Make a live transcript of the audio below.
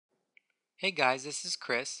Hey guys, this is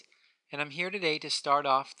Chris, and I'm here today to start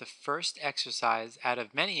off the first exercise out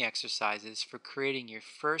of many exercises for creating your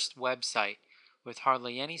first website with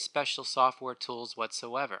hardly any special software tools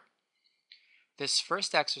whatsoever. This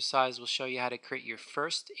first exercise will show you how to create your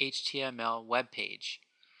first HTML web page.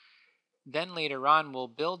 Then later on, we'll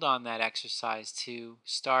build on that exercise to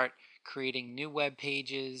start creating new web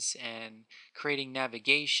pages and creating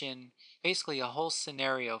navigation, basically a whole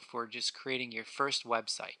scenario for just creating your first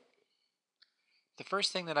website. The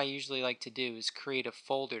first thing that I usually like to do is create a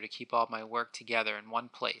folder to keep all my work together in one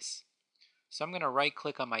place. So I'm going to right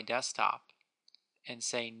click on my desktop and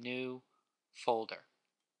say New Folder.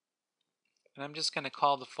 And I'm just going to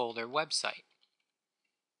call the folder Website.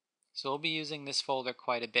 So we'll be using this folder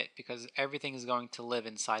quite a bit because everything is going to live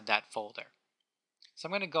inside that folder. So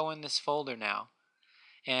I'm going to go in this folder now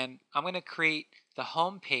and I'm going to create the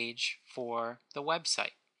home page for the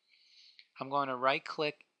website. I'm going to right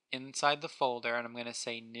click inside the folder and I'm going to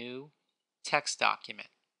say New Text Document.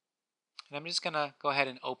 And I'm just going to go ahead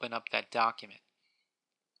and open up that document.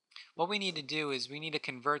 What we need to do is we need to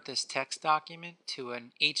convert this text document to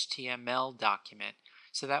an HTML document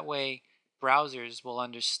so that way browsers will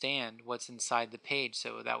understand what's inside the page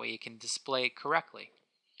so that way you can display it correctly.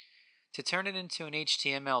 To turn it into an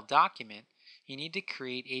HTML document, you need to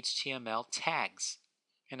create HTML tags.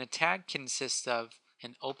 And a tag consists of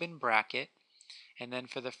an open bracket, and then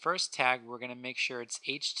for the first tag we're going to make sure it's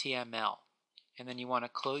HTML, and then you want to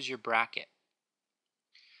close your bracket.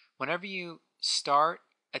 Whenever you start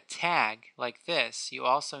a tag like this, you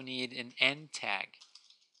also need an end tag.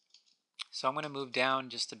 So I'm going to move down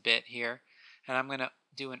just a bit here, and I'm going to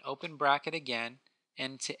do an open bracket again,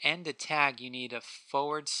 and to end a tag you need a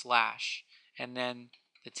forward slash and then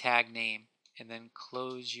the tag name and then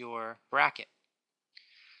close your bracket.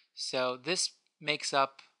 So this makes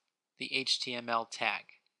up the HTML tag,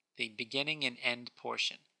 the beginning and end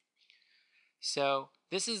portion. So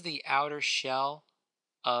this is the outer shell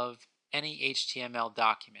of any HTML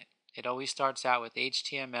document. It always starts out with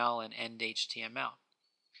HTML and end HTML.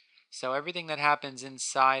 So everything that happens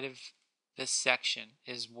inside of this section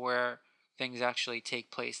is where things actually take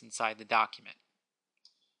place inside the document.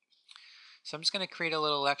 So I'm just going to create a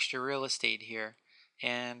little extra real estate here,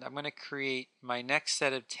 and I'm going to create my next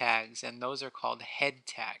set of tags, and those are called head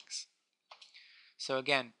tags. So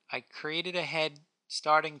again, I created a head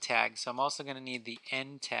starting tag, so I'm also going to need the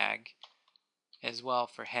end tag as well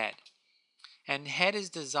for head. And head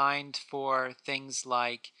is designed for things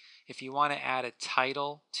like if you want to add a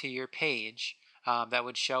title to your page that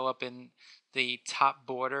would show up in the top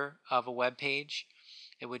border of a web page.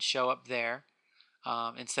 It would show up there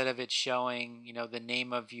instead of it showing, the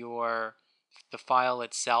name of the file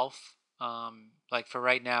itself. Like for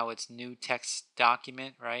right now, it's new text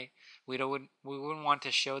document, right? We wouldn't want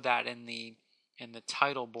to show that in the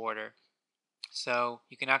title border. So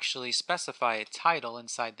you can actually specify a title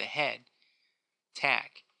inside the head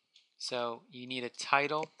tag. So you need a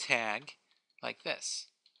title tag like this.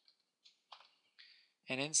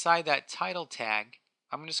 And inside that title tag,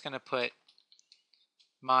 I'm just going to put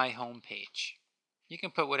my home page. You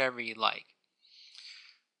can put whatever you like.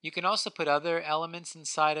 You can also put other elements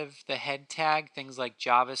inside of the head tag, things like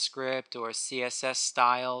JavaScript or CSS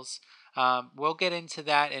styles. We'll get into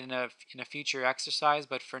that in a future exercise,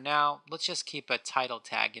 but for now, let's just keep a title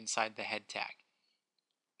tag inside the head tag.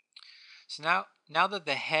 So now that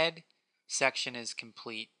the head section is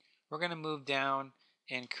complete, we're going to move down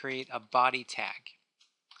and create a body tag.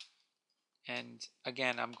 And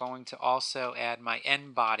again, I'm going to also add my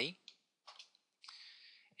end body.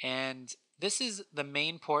 And this is the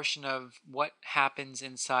main portion of what happens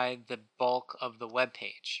inside the bulk of the web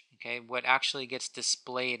page. Okay, what actually gets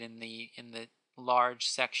displayed in the large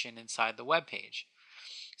section inside the web page.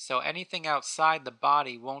 So anything outside the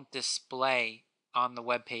body won't display on the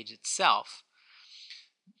web page itself.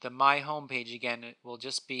 The My Home page again will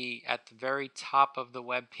just be at the very top of the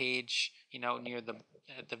web page, near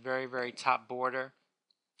at the very top border,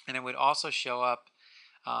 and it would also show up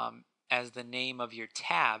as the name of your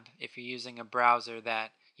tab if you're using a browser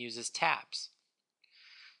that uses tabs.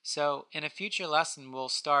 So in a future lesson, we'll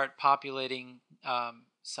start populating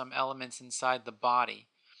some elements inside the body,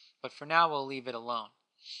 but for now we'll leave it alone.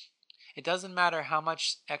 It doesn't matter how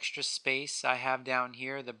much extra space I have down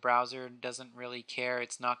here, the browser doesn't really care.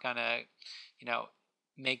 It's not going to,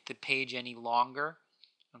 make the page any longer,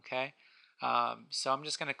 okay? So I'm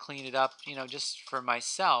just going to clean it up, just for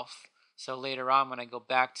myself, so later on when I go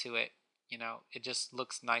back to it, it just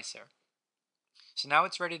looks nicer. So now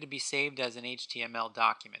it's ready to be saved as an HTML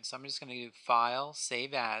document. So I'm just going to do File,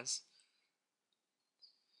 Save As,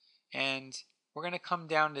 and We're going to come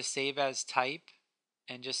down to Save as Type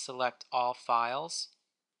and just select All Files.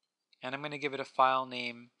 And I'm going to give it a file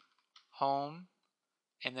name Home,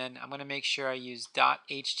 and then I'm going to make sure I use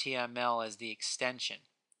 .html as the extension.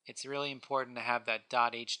 It's really important to have that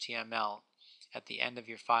 .html at the end of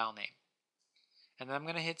your file name. And then I'm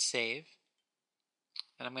going to hit Save,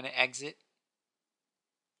 and I'm going to exit.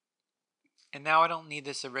 And now I don't need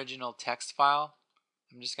this original text file.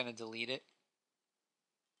 I'm just going to delete it.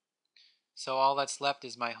 So all that's left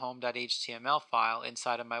is my home.html file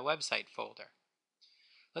inside of my website folder.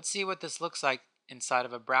 Let's see what this looks like inside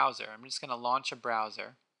of a browser. I'm just going to launch a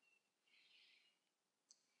browser.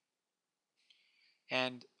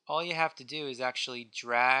 And all you have to do is actually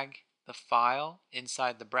drag the file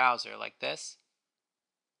inside the browser like this.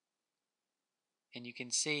 And you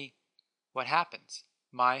can see what happens.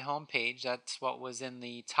 My home page, that's what was in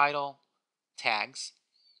the title tags,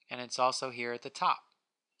 and it's also here at the top.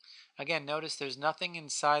 Again, notice there's nothing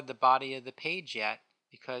inside the body of the page yet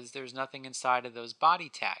because there's nothing inside of those body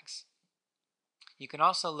tags. You can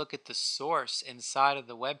also look at the source inside of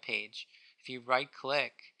the web page. If you right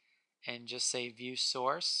click and just say View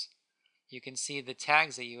Source, you can see the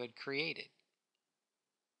tags that you had created.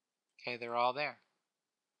 Okay, they're all there.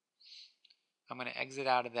 I'm going to exit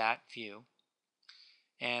out of that view,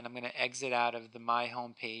 and I'm going to exit out of the My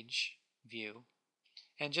Home Page view.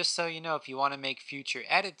 And just so you know, if you want to make future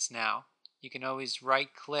edits now, you can always right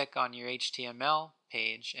click on your HTML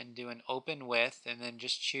page and do an Open With, and then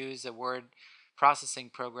just choose a word processing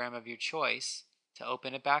program of your choice to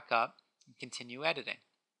open it back up and continue editing.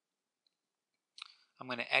 I'm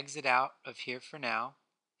going to exit out of here for now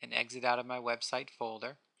and exit out of my website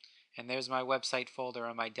folder. And there's my website folder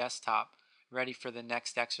on my desktop, ready for the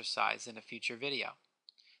next exercise in a future video.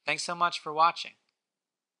 Thanks so much for watching.